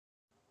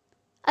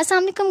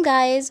Assalamualaikum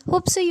guys,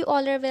 hope so you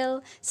all are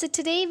well. So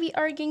today we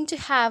are going to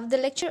have the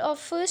lecture of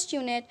first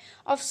unit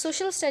of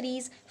social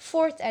studies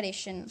 4th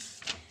edition.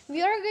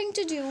 We are going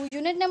to do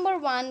unit number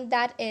 1,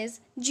 that is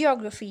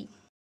geography.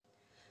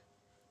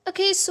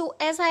 Okay, so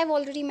as I have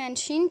already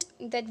mentioned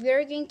that we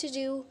are going to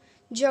do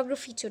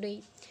geography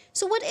today.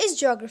 So what is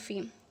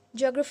geography?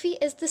 Geography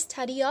is the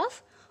study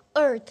of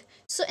earth.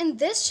 So in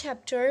this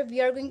chapter we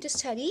are going to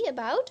study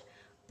about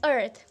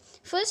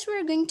earth. First we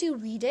are going to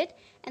read it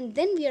and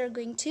then we are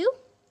going to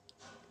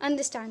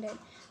understand it.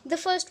 The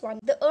first one,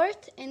 the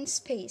earth in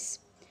space.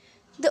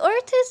 The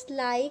earth is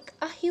like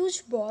a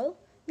huge ball.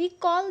 We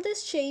call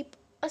this shape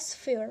a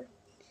sphere.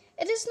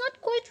 It is not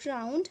quite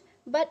round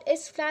but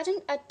is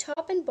flattened at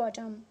top and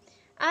bottom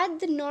at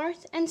the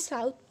north and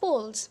south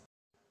poles.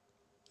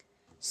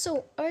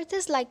 So earth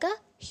is like a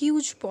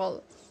huge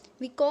ball.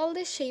 We call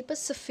this shape a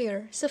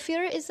sphere.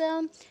 Sphere is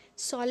a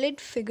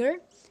solid figure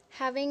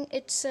having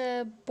its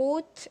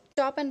both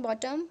top and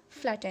bottom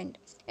flattened.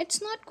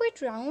 It's not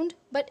quite round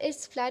but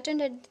it's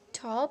flattened at the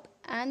top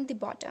and the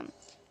bottom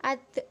at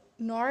the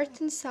north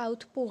and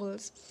south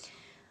poles.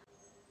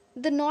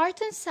 The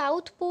north and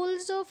south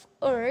poles of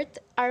earth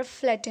are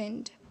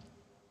flattened.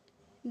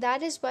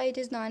 That is why it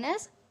is known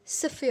as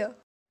sphere.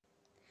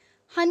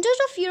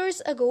 Hundreds of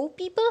years ago,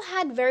 people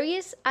had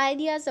various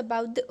ideas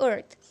about the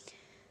earth.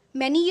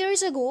 Many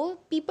years ago,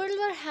 people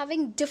were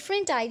having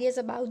different ideas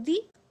about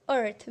the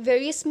earth.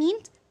 Various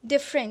means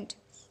different.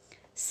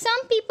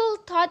 Some people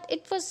thought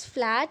it was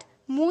flat.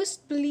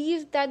 Most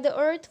believed that the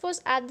earth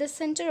was at the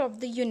center of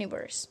the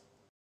universe.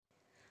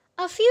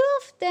 A few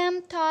of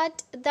them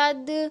thought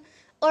that the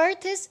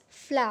earth is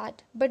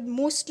flat, but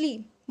most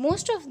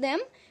of them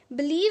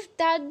believed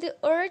that the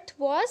earth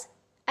was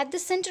at the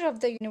center of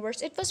the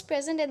universe. It was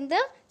present in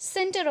the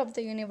center of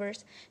the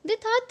universe. They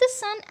thought the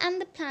sun and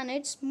the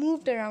planets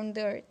moved around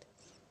the earth.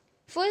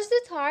 First,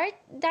 they thought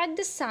that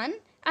the sun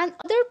and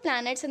other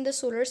planets in the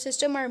solar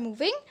system are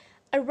moving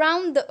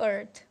around the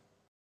earth.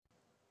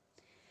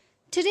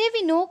 Today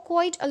we know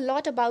quite a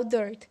lot about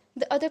the earth,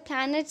 the other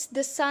planets,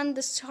 the sun,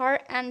 the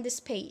star and the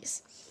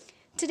space.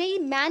 Today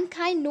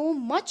mankind know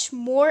much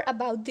more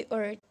about the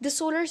earth, the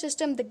solar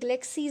system, the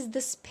galaxies,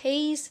 the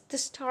space, the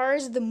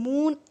stars, the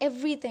moon,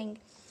 everything.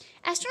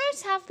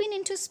 Astronauts have been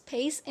into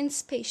space in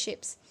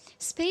spaceships.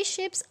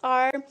 Spaceships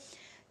are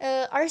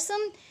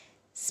some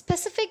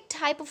specific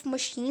type of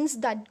machines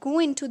that go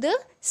into the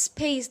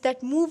space,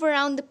 that move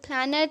around the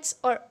planets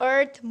or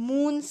earth,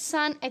 moon,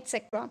 sun,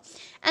 etc.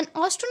 And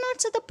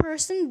astronauts are the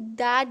person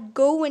that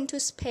go into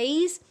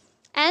space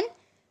and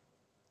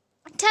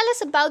tell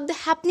us about the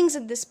happenings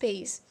in the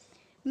space.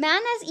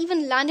 Man has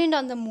even landed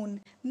on the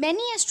moon.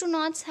 Many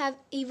astronauts have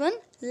even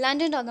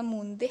landed on the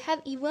moon. They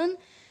have even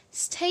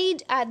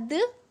stayed at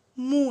the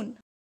moon.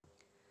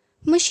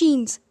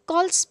 Machines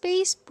called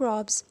space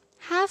probes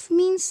have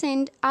been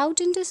sent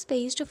out into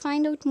space to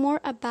find out more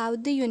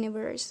about the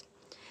universe.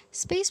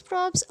 Space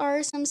probes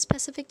are some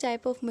specific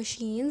type of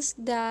machines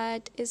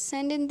that is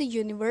sent in the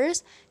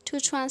universe to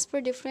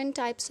transfer different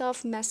types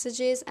of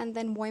messages and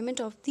the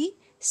environment of the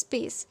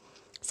space.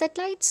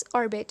 Satellites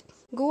orbit,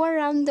 go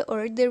around the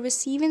earth. They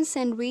receive and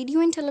send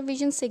radio and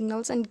television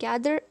signals and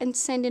gather and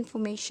send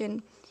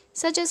information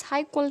such as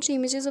high quality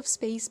images of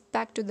space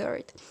back to the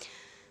earth.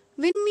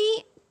 When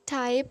we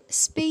type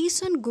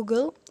space on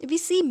Google, we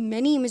see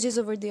many images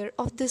over there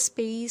of the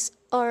space,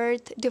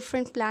 earth,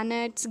 different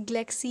planets,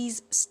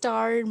 galaxies,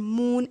 star,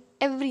 moon,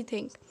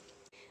 everything.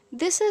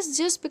 This is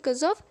just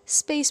because of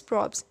space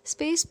probes.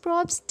 Space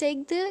probes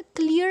take the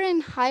clear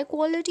and high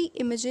quality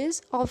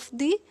images of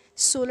the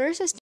solar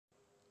system.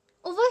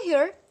 Over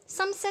here,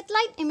 some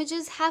satellite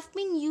images have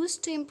been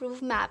used to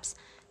improve maps.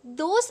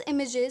 Those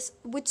images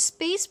which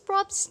space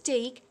probes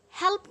take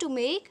help to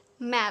make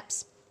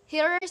maps.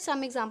 Here are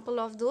some examples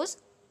of those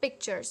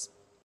pictures.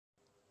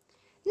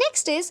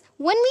 Next is,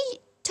 when we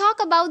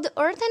talk about the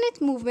earth and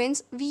its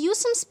movements, we use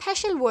some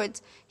special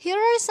words. Here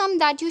are some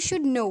that you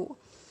should know.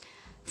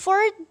 For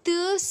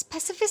the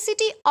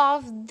specificity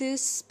of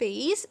this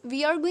space,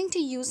 we are going to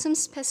use some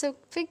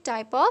specific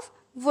type of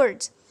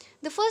words.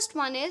 The first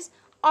one is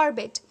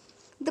orbit.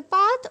 The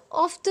path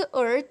of the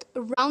earth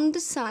around the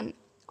sun.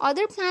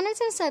 Other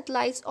planets and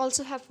satellites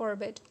also have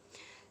orbit.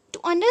 To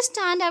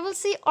understand, I will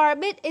say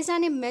orbit is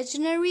an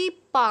imaginary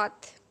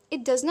path.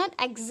 It does not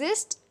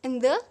exist in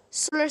the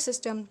solar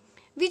system.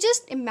 We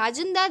just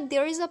imagine that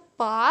there is a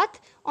path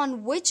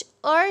on which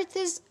earth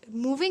is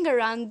moving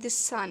around the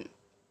sun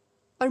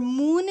or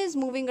moon is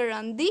moving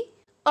around the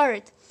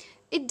earth.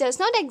 It does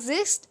not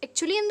exist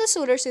actually in the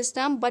solar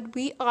system, but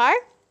we are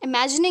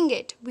imagining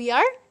it.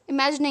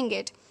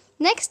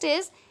 Next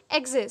is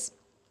axis.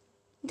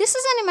 This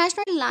is an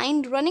imaginary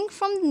line running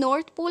from the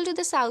North Pole to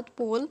the South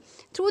Pole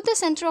through the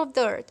center of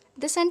the earth.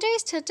 The center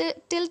is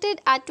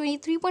tilted at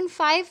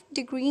 23.5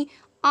 degrees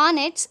on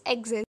its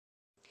axis.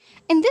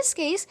 In this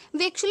case,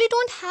 we actually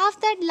don't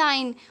have that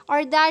line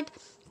or that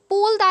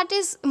pole that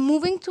is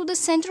moving through the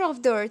center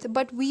of the earth,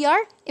 but we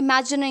are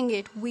imagining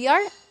it.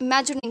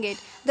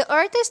 The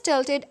earth is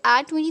tilted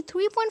at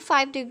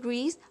 23.5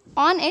 degrees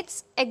on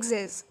its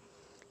axis.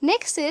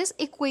 Next is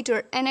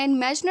equator, an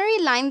imaginary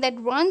line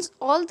that runs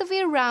all the way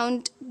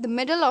around the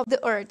middle of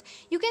the earth.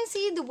 You can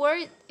see the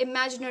word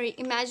imaginary.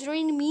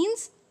 Imaginary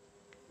means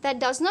that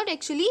does not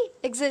actually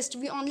exist.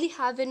 We only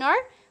have in our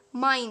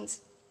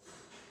minds.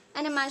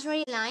 An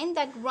imaginary line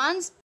that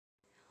runs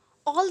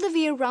all the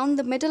way around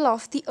the middle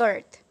of the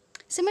earth.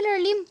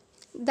 Similarly,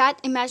 that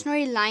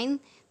imaginary line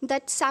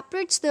that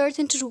separates the earth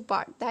into two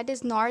parts, that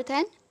is north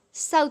and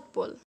south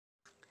pole.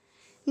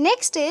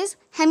 Next is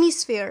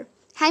hemisphere.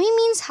 Hemi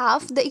means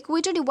half. The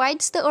equator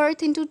divides the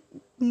earth into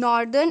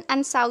northern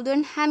and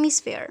southern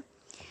hemisphere.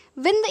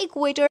 When the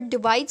equator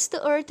divides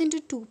the earth into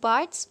two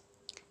parts,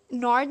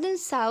 north and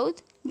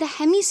south, the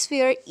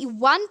hemisphere,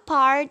 one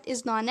part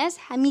is known as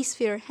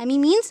hemisphere. Hemi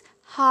means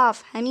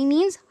half. Hemi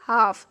means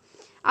half.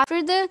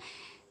 After the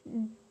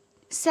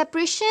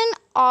separation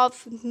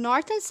of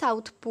north and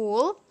south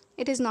pole,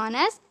 it is known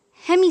as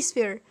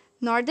hemisphere.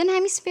 Northern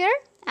hemisphere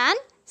and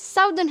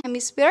southern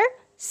hemisphere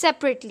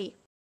separately.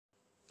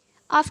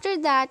 After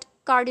that,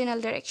 cardinal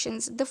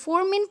directions. The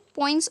four main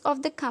points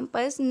of the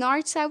compass,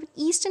 north, south,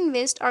 east and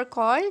west, are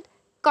called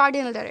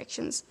cardinal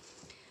directions.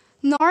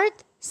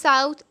 North,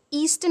 south,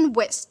 east and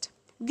west.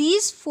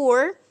 These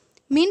four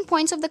main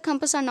points of the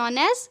compass are known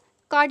as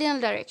cardinal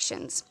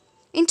directions.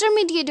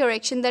 Intermediate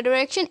direction, the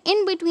direction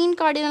in between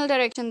cardinal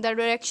directions, the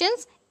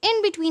directions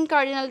in between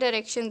cardinal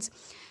directions.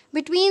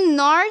 Between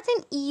north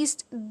and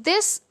east,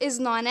 this is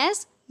known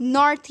as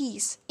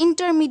northeast,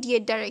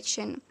 intermediate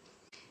direction.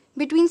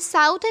 Between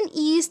south and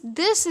east,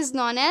 this is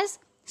known as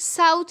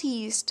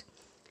southeast.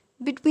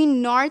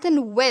 Between north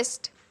and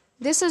west,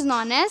 this is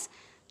known as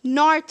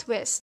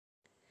northwest.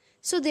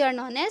 So they are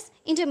known as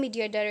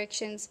intermediate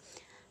directions.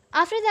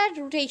 After that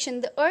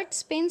rotation, the earth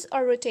spins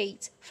or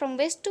rotates from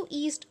west to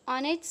east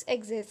on its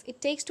axis.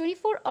 It takes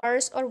 24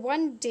 hours or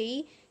 1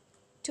 day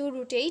to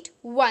rotate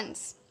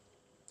once.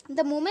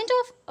 The movement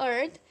of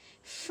earth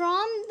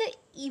from the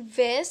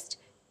west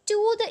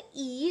to the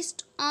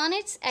east on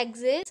its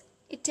axis,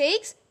 it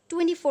takes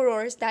 24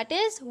 hours. That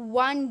is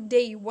 1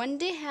 day. 1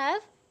 day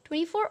have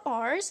 24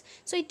 hours.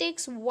 So it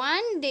takes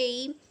 1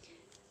 day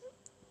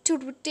to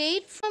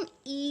rotate from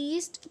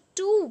east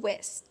to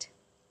west.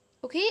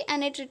 Okay,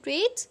 and it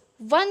rotates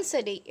once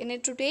a day.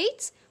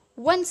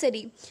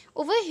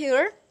 Over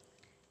here,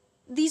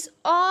 these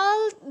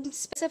all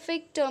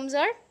specific terms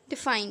are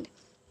defined.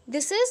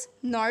 This is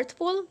North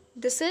Pole.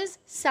 This is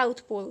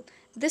South Pole.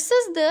 This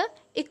is the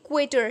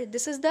equator.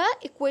 This is the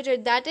equator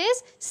that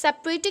is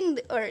separating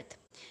the earth.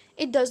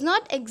 It does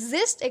not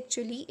exist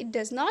actually.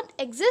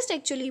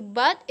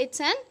 But it's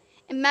an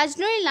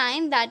imaginary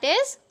line that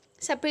is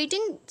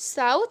separating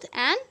south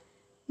and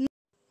north.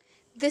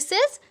 This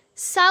is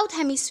south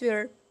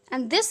hemisphere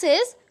and this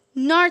is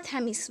north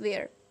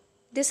hemisphere.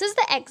 This is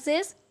the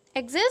axis.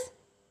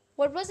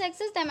 What was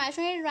axis? The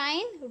imaginary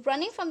line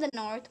running from the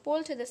north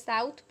pole to the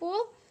south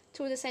pole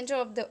through the center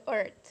of the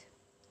earth.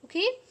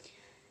 Okay.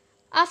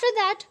 After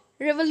that,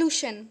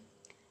 revolution.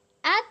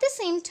 At the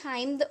same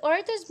time, the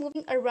earth is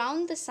moving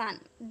around the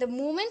sun. The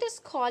movement is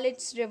called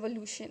its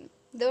revolution.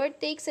 The earth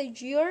takes a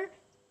year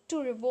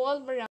to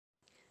revolve around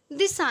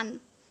the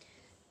sun.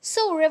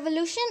 So,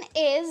 revolution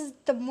is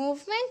the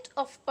movement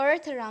of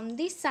earth around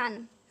the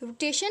sun.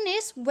 Rotation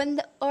is when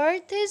the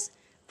earth is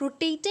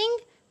rotating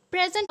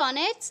present on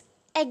its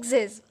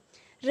axis.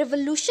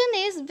 Revolution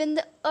is when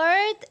the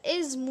earth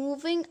is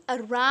moving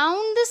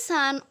around the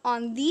sun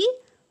on the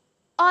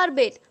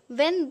orbit.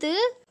 When the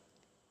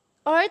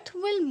earth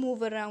will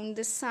move around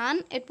the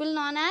sun, it will be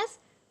known as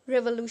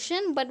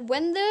revolution. But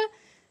when the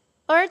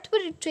earth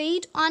will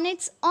rotate on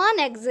its own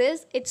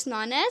axis, it's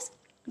known as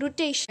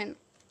rotation.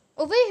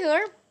 Over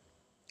here,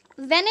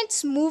 when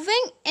it's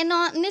moving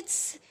on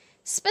its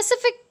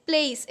specific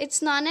place,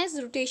 it's known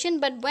as rotation.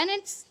 But when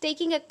it's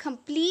taking a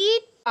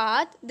complete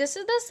path, this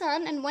is the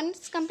sun, and when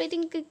it's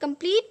completing a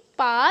complete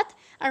path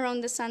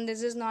around the sun,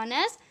 this is known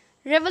as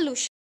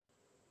revolution.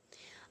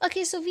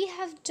 Okay, so we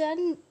have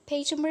done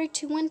page number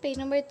 2 and page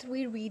number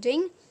 3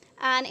 reading,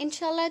 and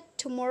inshallah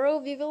tomorrow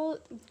we will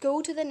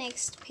go to the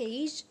next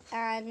page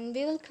and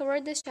we will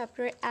cover this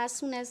chapter as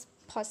soon as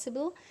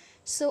possible.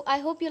 So I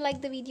hope you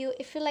like the video.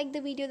 If you like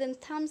the video, then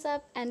thumbs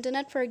up, and do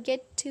not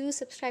forget to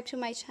subscribe to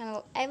my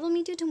channel. I will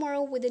meet you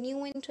tomorrow with a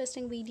new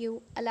interesting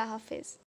video. Allah Hafiz.